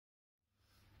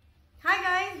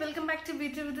welcome back to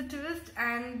Beauty with a Twist,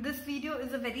 and this video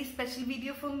is a very special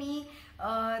video for me.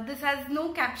 This has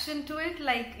no caption to it,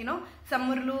 like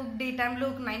summer look, daytime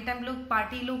look, nighttime look,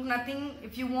 party look, nothing.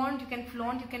 If you want, you can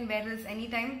flaunt, you can wear this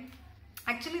anytime.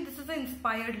 Actually, this is an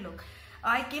inspired look.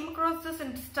 I came across this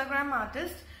Instagram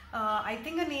artist. I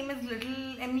think her name is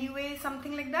Little MUA,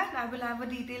 something like that. I will have her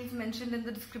details mentioned in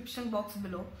the description box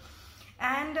below.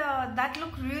 And that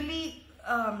look really,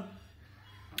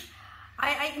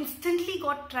 I instantly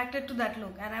got attracted to that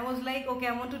look, and I was like, okay,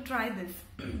 I want to try this.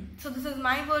 So this is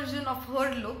my version of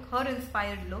her look, her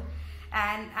inspired look,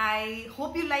 and I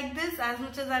hope you like this as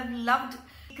much as I've loved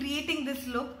creating this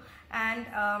look. And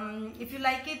if you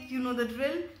like it, you know the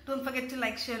drill. Don't forget to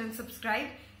like, share and subscribe.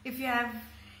 If you have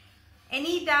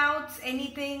any doubts,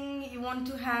 anything, you want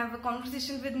to have a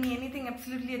conversation with me, anything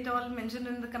absolutely at all, mention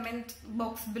in the comment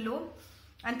box below.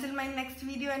 Until my next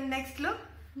video and next look,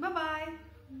 bye bye.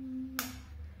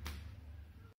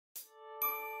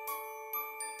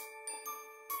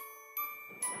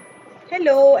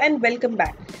 Hello and welcome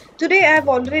back. Today I have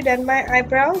already done my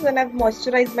eyebrows and I've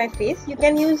moisturized my face. You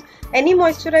can use any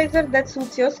moisturizer that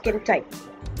suits your skin type.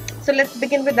 So let's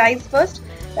begin with eyes first.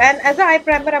 And as an eye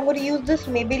primer, I'm going to use this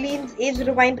Maybelline Age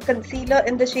Rewind Concealer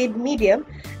in the shade Medium,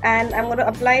 and I'm going to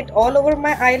apply it all over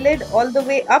my eyelid all the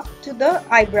way up to the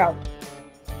eyebrow.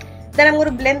 Then I'm going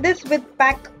to blend this with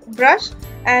pack brush,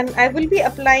 and I will be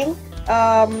applying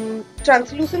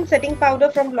translucent setting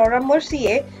powder from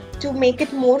Mercier to make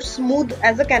it more smooth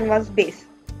as a canvas base.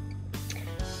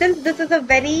 Since this is a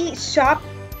very sharp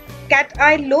cat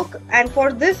eye look, and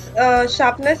for this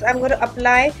sharpness I'm going to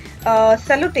apply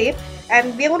cello tape,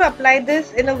 and we are going to apply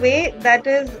this in a way that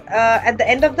is at the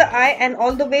end of the eye and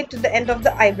all the way to the end of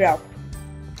the eyebrow.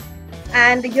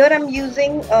 And here I'm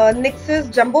using NYX's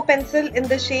jumbo pencil in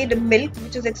the shade Milk,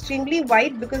 which is extremely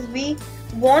white because we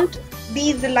want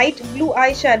these light blue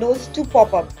eyeshadows to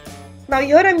pop up. Now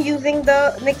here I'm using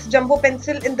the NYX jumbo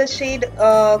pencil in the shade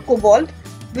Cobalt,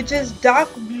 which is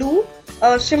dark blue,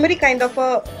 shimmery kind of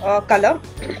a color,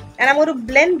 and I'm going to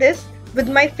blend this with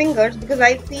my fingers because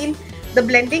I feel the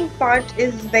blending part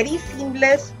is very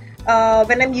seamless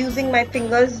when I'm using my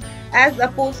fingers as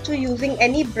opposed to using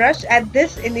any brush at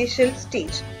this initial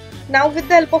stage. Now with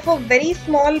the help of a very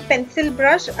small pencil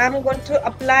brush, I'm going to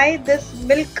apply this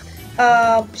Milk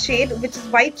shade, which is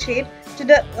white shade, to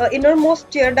the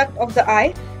innermost tear duct of the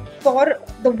eye for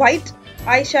the white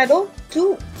eyeshadow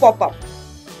to pop up.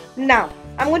 Now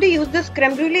I'm going to use this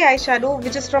creme brulee eyeshadow,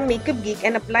 which is from Makeup Geek,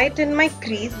 and apply it in my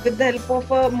crease with the help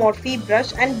of a Morphe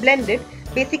brush and blend it.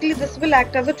 Basically this will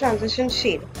act as a transition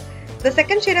shade. The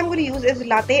second shade I'm going to use is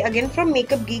Latte, again from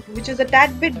Makeup Geek, which is a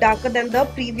tad bit darker than the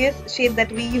previous shade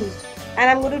that we used, and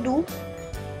I'm going to do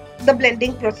the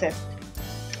blending process.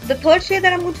 The third shade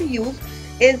that I'm going to use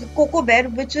is Cocoa Bear,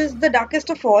 which is the darkest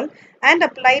of all, and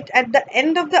apply it at the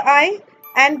end of the eye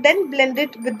and then blend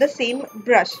it with the same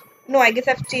brush. No, I guess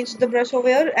I've changed the brush over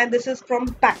here, and this is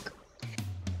from Pack.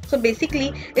 So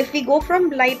basically, if we go from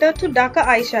lighter to darker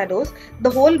eyeshadows, the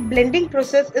whole blending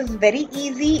process is very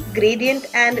easy, gradient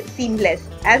and seamless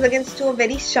as against to a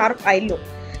very sharp eye look.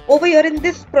 Over here in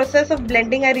this process of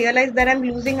blending, I realized that I'm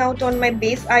losing out on my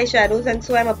base eyeshadows, and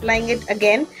so I'm applying it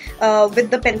again with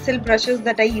the pencil brushes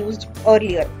that I used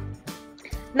earlier.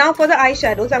 Now for the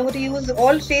eyeshadows, I'm going to use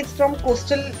all shades from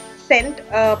Coastal Scent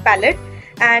palette,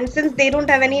 and since they don't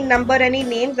have any number, any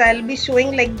names, I'll be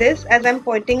showing like this as I'm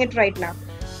pointing it right now.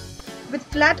 With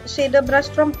flat shader brush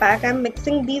from Pack, I'm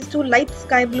mixing these two light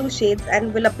sky blue shades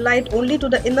and will apply it only to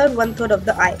the inner 1/3 of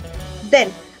the eye.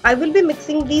 Then I will be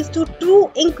mixing these two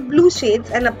true ink blue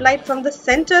shades and apply it from the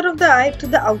center of the eye to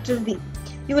the outer V.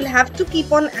 You will have to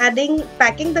keep on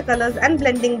packing the colors and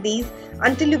blending these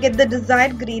until you get the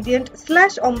desired gradient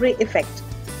 / ombre effect.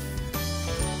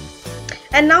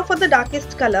 And now for the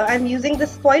darkest color, I'm using the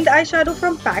Spoiled eyeshadow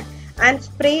from Pack and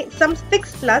spray some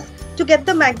Fix Plus to get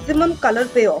the maximum color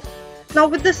payoff. Now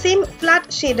with the same flat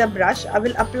shader brush, I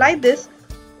will apply this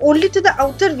only to the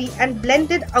outer V and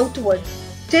blend it outwards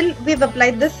till we've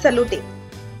applied this cello tape.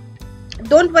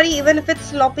 Don't worry even if it's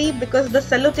sloppy, because the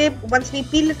cello tape, once we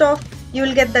peel it off, you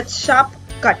will get that sharp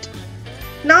cut.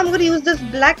 Now I'm going to use this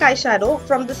black eyeshadow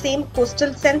from the same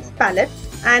Coastal Scents palette,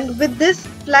 and with this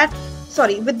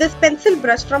pencil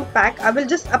brush from Pack, I will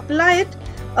just apply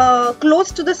it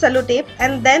close to the cello tape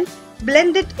and then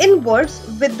blend it inwards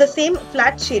with the same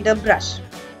flat shader brush.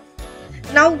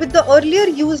 Now with the earlier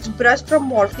used brush from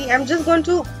Morphe, I'm just going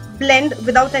to blend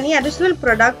without any additional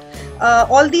product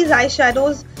all these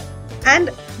eyeshadows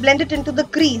and blend it into the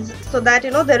crease so that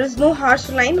there is no harsh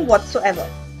line whatsoever.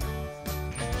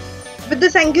 With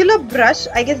this angular brush,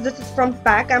 I guess this is from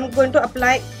Pack, I'm going to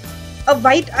apply a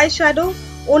white eyeshadow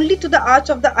only to the arch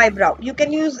of the eyebrow. You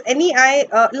can use any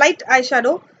light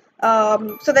eyeshadow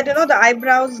so that the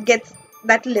eyebrows gets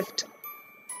that lift.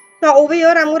 Now over here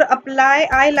I'm going to apply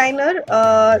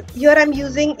eyeliner. Here I'm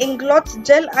using Inglots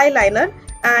gel eyeliner,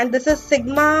 and this is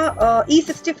Sigma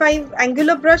E65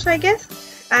 angular brush, I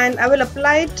guess, and I will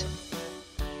apply it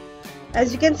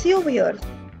as you can see over here.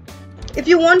 If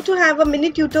you want to have a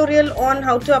mini tutorial on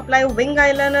how to apply a wing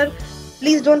eyeliner,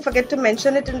 please don't forget to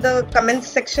mention it in the comments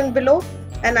section below,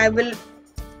 and I will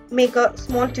make a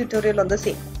small tutorial on the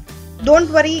same.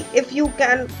 Don't worry if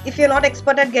you're not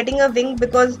expert at getting a wing,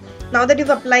 because now that you've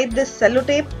applied this cello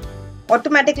tape,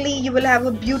 automatically you will have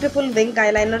a beautiful wing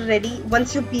eyeliner ready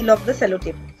once you peel off the cello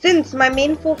tape. Since my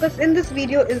main focus in this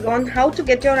video is on how to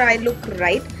get your eye look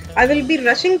right, I will be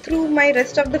rushing through my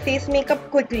rest of the face makeup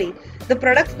quickly. The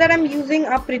products that I'm using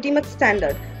are pretty much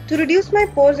standard. To reduce my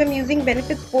pores, I'm using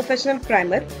Benefit's Professional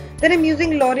Primer. Then I'm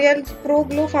using L'Oreal's Pro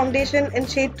Glow Foundation in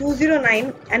shade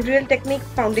 209 and Real Technique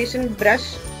Foundation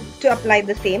Brush to apply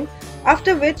the same.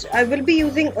 After which I will be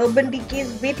using Urban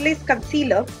Decay's Weightless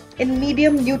Concealer in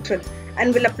medium neutral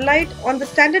and will apply it on the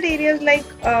standard areas like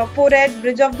forehead,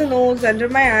 bridge of the nose, under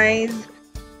my eyes,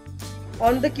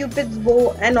 on the cupid's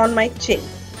bow and on my chin.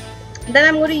 Then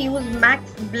I'm going to use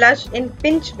MAC's blush in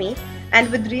Pinch Me, and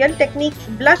with Real Technique's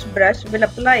blush brush will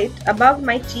apply it above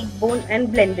my cheekbone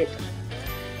and blend it.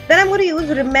 Then I'm going to use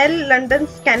Rimmel London's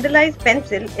Scandeleyes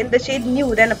pencil in the shade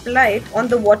Nude and apply it on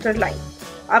the waterline.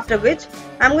 After which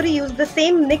I'm going to use the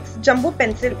same NYX jumbo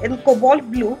pencil in cobalt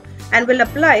blue and will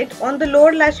apply it on the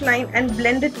lower lash line and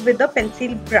blend it with a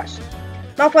pencil brush.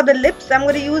 Now for the lips, I'm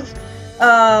going to use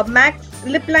MAC's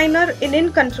lip liner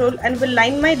in Control and will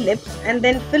line my lips and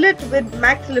then fill it with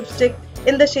MAC's lipstick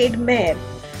in the shade Mere.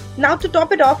 Now to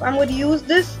top it off, I'm going to use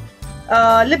this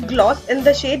lip gloss in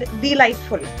the shade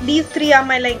Delightful. These three are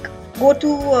my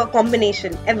go-to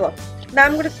combination ever. Now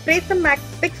I'm going to spray some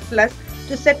MAC's Fix Plus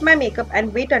to set my makeup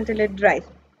and wait until it dries.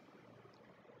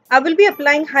 I will be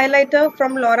applying highlighter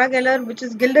from Laura Geller, which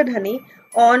is Gilded Honey,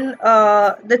 on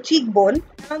the cheekbone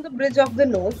and on the bridge of the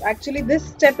nose. Actually, this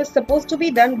step is supposed to be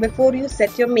done before you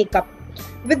set your makeup.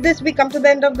 With this, we come to the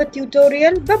end of the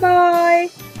tutorial. Bye bye.